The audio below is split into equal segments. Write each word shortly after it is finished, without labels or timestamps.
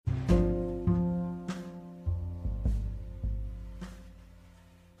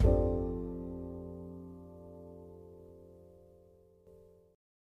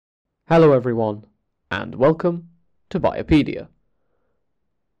Hello everyone, and welcome to Biopedia.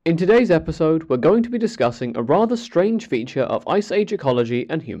 In today's episode, we're going to be discussing a rather strange feature of Ice Age ecology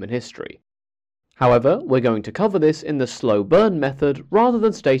and human history. However, we're going to cover this in the slow burn method rather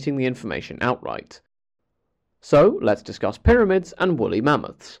than stating the information outright. So, let's discuss pyramids and woolly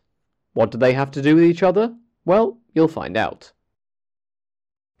mammoths. What do they have to do with each other? Well, you'll find out.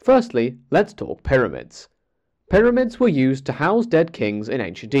 Firstly, let's talk pyramids. Pyramids were used to house dead kings in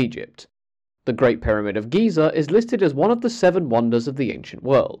ancient Egypt. The Great Pyramid of Giza is listed as one of the 7 wonders of the ancient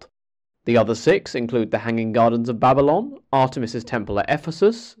world. The other 6 include the Hanging Gardens of Babylon, Artemis's Temple at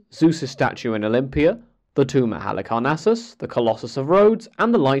Ephesus, Zeus's statue in Olympia, the tomb at Halicarnassus, the Colossus of Rhodes,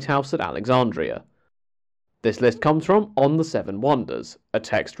 and the lighthouse at Alexandria. This list comes from On the 7 Wonders, a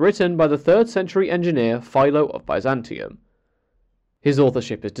text written by the 3rd century engineer Philo of Byzantium. His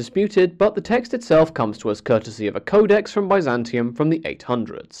authorship is disputed, but the text itself comes to us courtesy of a codex from Byzantium from the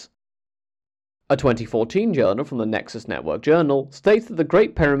 800s. A 2014 journal from the Nexus Network Journal states that the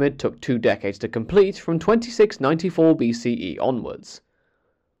Great Pyramid took 2 decades to complete from 2694 BCE onwards.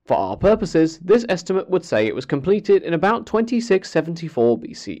 For our purposes, this estimate would say it was completed in about 2674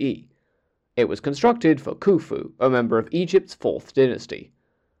 BCE. It was constructed for Khufu, a member of Egypt's 4th dynasty.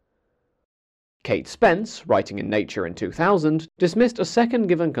 Kate Spence, writing in Nature in 2000, dismissed a second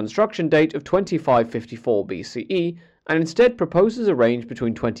given construction date of 2554 BCE and instead proposes a range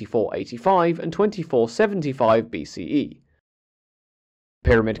between 2485 and 2475 BCE.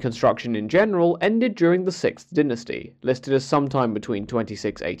 Pyramid construction in general ended during the 6th dynasty, listed as sometime between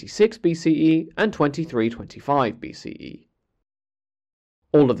 2686 BCE and 2325 BCE.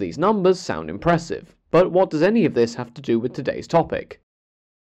 All of these numbers sound impressive, but what does any of this have to do with today's topic?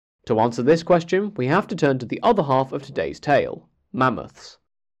 To answer this question, we have to turn to the other half of today's tale, mammoths.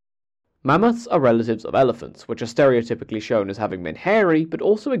 Mammoths are relatives of elephants, which are stereotypically shown as having been hairy, but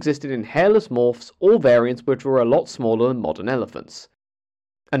also existed in hairless morphs or variants which were a lot smaller than modern elephants.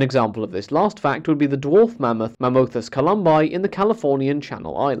 An example of this last fact would be the dwarf mammoth Mammuthus columbi in the Californian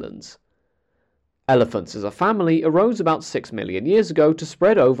Channel Islands. Elephants as a family arose about 6 million years ago to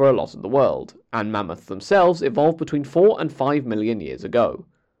spread over a lot of the world, and mammoths themselves evolved between 4 and 5 million years ago.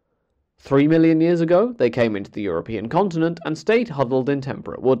 3 million years ago, they came into the European continent and stayed huddled in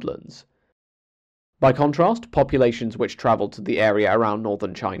temperate woodlands. By contrast, populations which travelled to the area around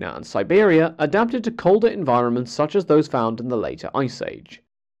northern China and Siberia adapted to colder environments such as those found in the later Ice Age.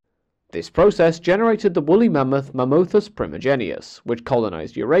 This process generated the woolly mammoth Mammuthus Primigenius, which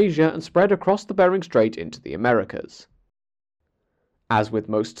colonized Eurasia and spread across the Bering Strait into the Americas. As with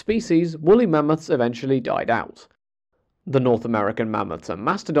most species, woolly mammoths eventually died out. The North American mammoths and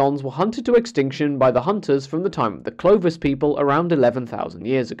mastodons were hunted to extinction by the hunters from the time of the Clovis people around 11,000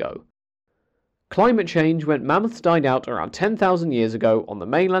 years ago. Climate change meant mammoths died out around 10,000 years ago on the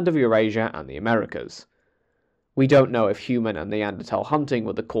mainland of Eurasia and the Americas. We don't know if human and Neanderthal hunting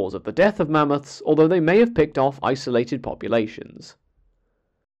were the cause of the death of mammoths, although they may have picked off isolated populations.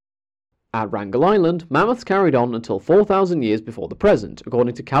 At Wrangel Island, mammoths carried on until 4,000 years before the present,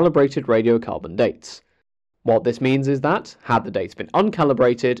 according to calibrated radiocarbon dates. What this means is that, had the dates been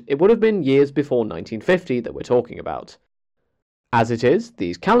uncalibrated, it would have been years before 1950 that we're talking about. As it is,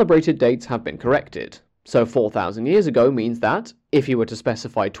 these calibrated dates have been corrected, so 4,000 years ago means that, if you were to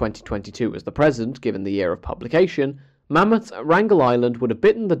specify 2022 as the present given the year of publication, mammoths at Wrangel Island would have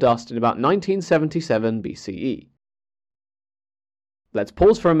bitten the dust in about 1977 BCE. Let's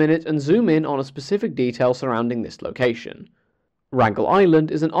pause for a minute and zoom in on a specific detail surrounding this location. Wrangel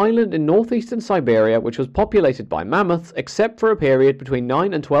Island is an island in northeastern Siberia which was populated by mammoths except for a period between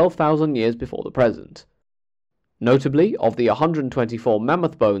 9 and 12,000 years before the present. Notably, of the 124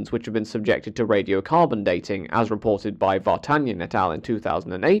 mammoth bones which have been subjected to radiocarbon dating as reported by Vartanyan et al. In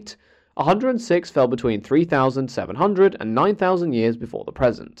 2008, 106 fell between 3,700 and 9,000 years before the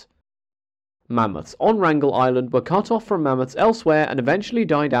present. Mammoths on Wrangel Island were cut off from mammoths elsewhere and eventually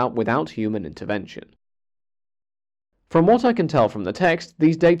died out without human intervention. From what I can tell from the text,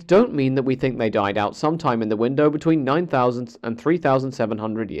 these dates don't mean that we think they died out sometime in the window between 9,000 and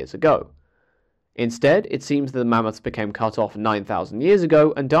 3,700 years ago. Instead, it seems that the mammoths became cut off 9,000 years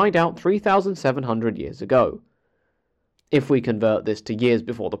ago and died out 3,700 years ago. If we convert this to years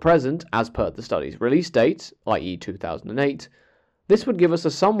before the present, as per the study's release date, i.e. 2008, this would give us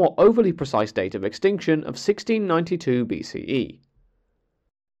a somewhat overly precise date of extinction of 1692 BCE.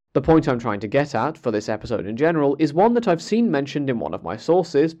 The point I'm trying to get at for this episode in general is one that I've seen mentioned in one of my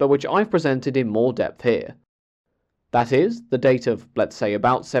sources, but which I've presented in more depth here. That is, the date of, let's say,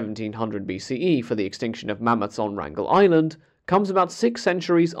 about 1700 BCE for the extinction of mammoths on Wrangel Island comes about 6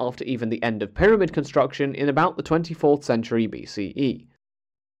 centuries after even the end of pyramid construction in about the 24th century BCE.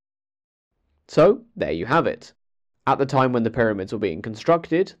 So, there you have it. At the time when the pyramids were being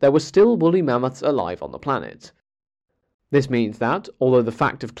constructed, there were still woolly mammoths alive on the planet. This means that, although the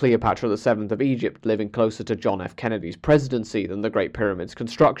fact of Cleopatra VII of Egypt living closer to John F. Kennedy's presidency than the Great Pyramid's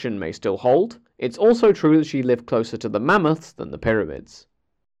construction may still hold, it's also true that she lived closer to the mammoths than the pyramids.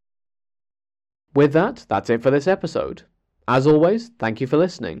 With that, that's it for this episode. As always, thank you for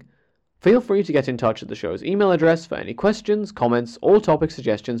listening. Feel free to get in touch at the show's email address for any questions, comments, or topic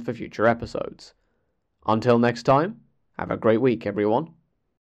suggestions for future episodes. Until next time, have a great week, everyone.